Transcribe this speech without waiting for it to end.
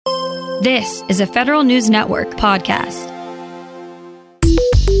This is a Federal News Network podcast.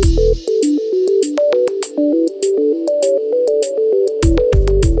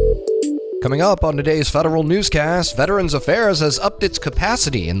 Coming up on today's Federal Newscast, Veterans Affairs has upped its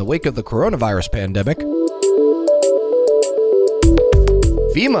capacity in the wake of the coronavirus pandemic.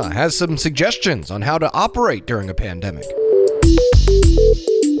 FEMA has some suggestions on how to operate during a pandemic.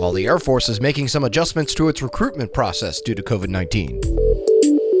 While the Air Force is making some adjustments to its recruitment process due to COVID-19.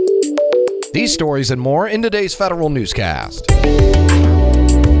 These stories and more in today's Federal Newscast.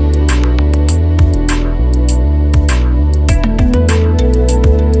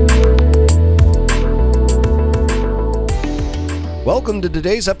 Welcome to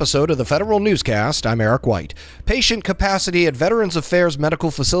today's episode of the Federal Newscast. I'm Eric White. Patient capacity at Veterans Affairs medical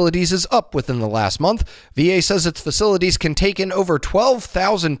facilities is up within the last month. VA says its facilities can take in over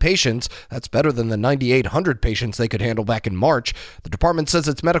 12,000 patients. That's better than the 9,800 patients they could handle back in March. The department says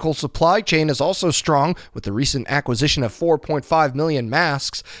its medical supply chain is also strong with the recent acquisition of 4.5 million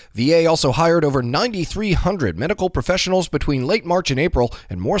masks. VA also hired over 9,300 medical professionals between late March and April,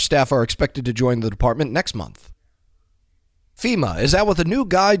 and more staff are expected to join the department next month. FEMA is out with a new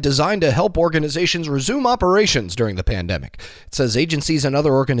guide designed to help organizations resume operations during the pandemic. It says agencies and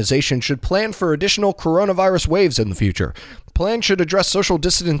other organizations should plan for additional coronavirus waves in the future. The plan should address social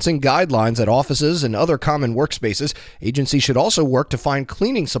distancing guidelines at offices and other common workspaces. Agencies should also work to find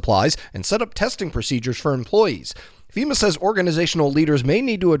cleaning supplies and set up testing procedures for employees. FEMA says organizational leaders may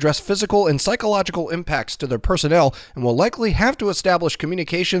need to address physical and psychological impacts to their personnel and will likely have to establish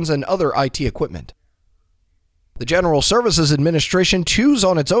communications and other IT equipment. The General Services Administration chews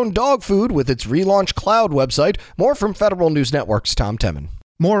on its own dog food with its relaunched cloud website. More from Federal News Network's Tom Temin.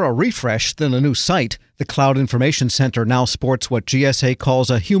 More a refresh than a new site, the Cloud Information Center now sports what GSA calls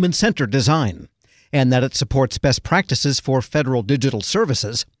a human-centered design, and that it supports best practices for federal digital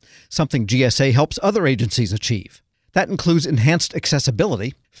services, something GSA helps other agencies achieve. That includes enhanced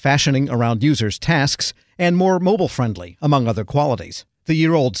accessibility, fashioning around users' tasks, and more mobile-friendly, among other qualities. The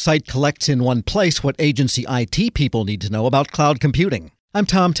year-old site collects in one place what agency IT people need to know about cloud computing. I'm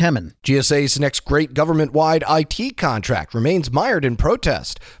Tom Temin. GSA's next great government-wide IT contract remains mired in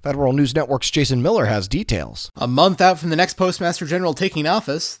protest. Federal News Network's Jason Miller has details. A month out from the next Postmaster General taking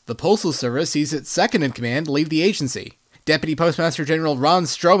office, the Postal Service sees its second-in-command leave the agency. Deputy Postmaster General Ron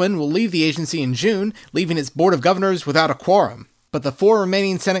Stroman will leave the agency in June, leaving its Board of Governors without a quorum. But the 4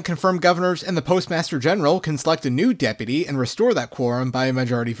 remaining Senate-confirmed governors and the Postmaster General can select a new deputy and restore that quorum by a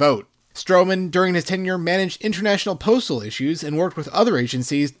majority vote. Stroman, during his tenure, managed international postal issues and worked with other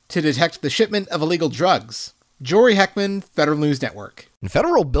agencies to detect the shipment of illegal drugs. Jory Heckman, Federal News Network.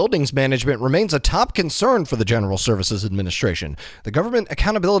 Federal buildings management remains a top concern for the General Services Administration. The Government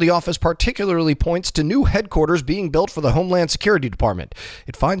Accountability Office particularly points to new headquarters being built for the Homeland Security Department.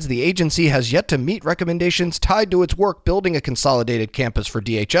 It finds the agency has yet to meet recommendations tied to its work building a consolidated campus for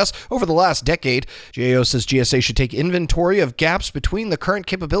DHS over the last decade. GAO says GSA should take inventory of gaps between the current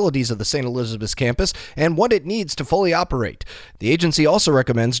capabilities of the St. Elizabeth's campus and what it needs to fully operate. The agency also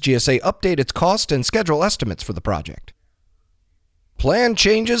recommends GSA update its cost and schedule estimates for the project. Planned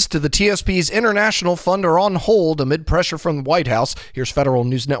changes to the TSP's International Fund are on hold amid pressure from the White House. Here's Federal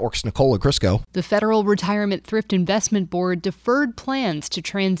News Network's Nicola Grisco. The Federal Retirement Thrift Investment Board deferred plans to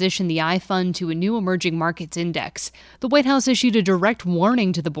transition the iFund to a new emerging markets index. The White House issued a direct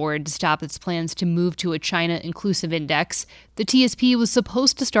warning to the board to stop its plans to move to a China-inclusive index. The TSP was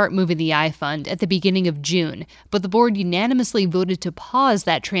supposed to start moving the iFund at the beginning of June, but the board unanimously voted to pause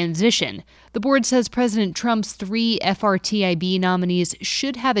that transition. The board says President Trump's 3 FRTIB nominees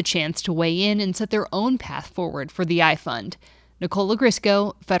should have a chance to weigh in and set their own path forward for the iFund. Nicola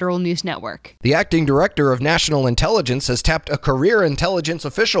Grisco, Federal News Network. The acting director of National Intelligence has tapped a career intelligence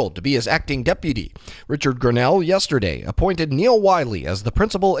official to be his acting deputy. Richard Grinnell yesterday appointed Neil Wiley as the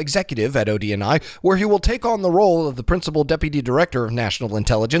principal executive at ODNI, where he will take on the role of the principal deputy director of National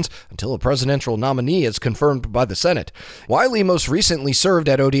Intelligence until a presidential nominee is confirmed by the Senate. Wiley most recently served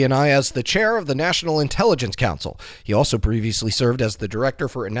at ODNI as the chair of the National Intelligence Council. He also previously served as the director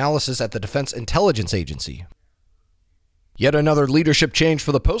for analysis at the Defense Intelligence Agency. Yet another leadership change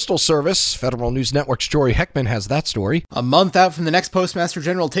for the Postal Service. Federal News Network's Jory Heckman has that story. A month out from the next Postmaster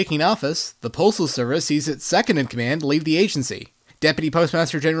General taking office, the Postal Service sees its second-in-command leave the agency. Deputy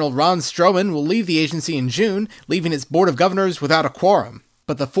Postmaster General Ron Stroman will leave the agency in June, leaving its Board of Governors without a quorum.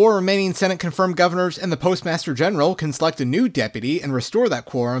 But the 4 remaining Senate-confirmed governors and the Postmaster General can select a new deputy and restore that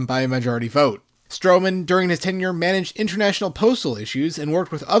quorum by a majority vote. Stroman, during his tenure, managed international postal issues and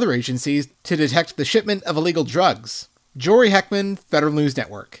worked with other agencies to detect the shipment of illegal drugs. Jory Heckman, Federal News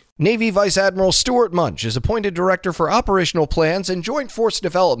Network. Navy Vice Admiral Stuart Munch is appointed Director for Operational Plans and Joint Force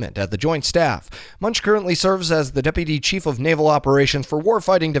Development at the Joint Staff. Munch currently serves as the Deputy Chief of Naval Operations for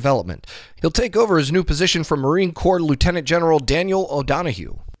Warfighting Development. He'll take over his new position from Marine Corps Lieutenant General Daniel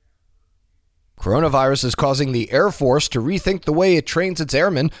O'Donohue. Coronavirus is causing the Air Force to rethink the way it trains its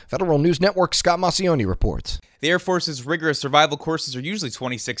airmen. Federal News Network Scott Maucione reports. The Air Force's rigorous survival courses are usually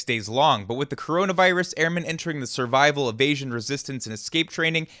 26 days long, but with the coronavirus, airmen entering the survival, evasion, resistance, and escape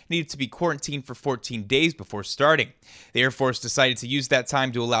training needed to be quarantined for 14 days before starting. The Air Force decided to use that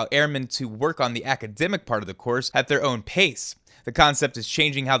time to allow airmen to work on the academic part of the course at their own pace. The concept is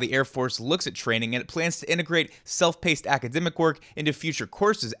changing how the Air Force looks at training, and it plans to integrate self-paced academic work into future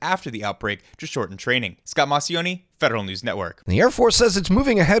courses after the outbreak to shorten training. Scott Maucione, Federal News Network. The Air Force says it's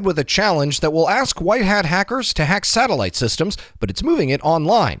moving ahead with a challenge that will ask white hat hackers to hack satellite systems, but it's moving it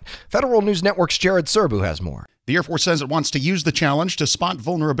online. Federal News Network's Jared Serbu has more. The Air Force says it wants to use the challenge to spot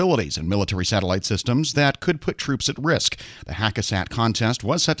vulnerabilities in military satellite systems that could put troops at risk. The Hack-A-Sat contest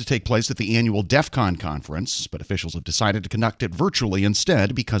was set to take place at the annual DEF CON conference, but officials have decided to conduct it virtually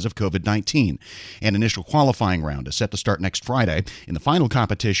instead because of COVID-19. An initial qualifying round is set to start next Friday. In the final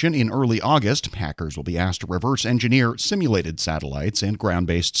competition in early August, hackers will be asked to reverse engineer simulated satellites and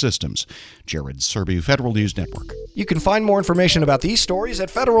ground-based systems. Jared Serbu, Federal News Network. You can find more information about these stories at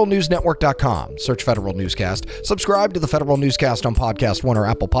federalnewsnetwork.com. Search Federal Newscast. Subscribe to the Federal Newscast on Podcast One or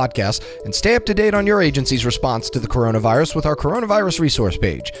Apple Podcasts, and stay up to date on your agency's response to the coronavirus with our coronavirus resource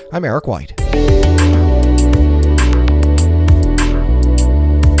page. I'm Eric White.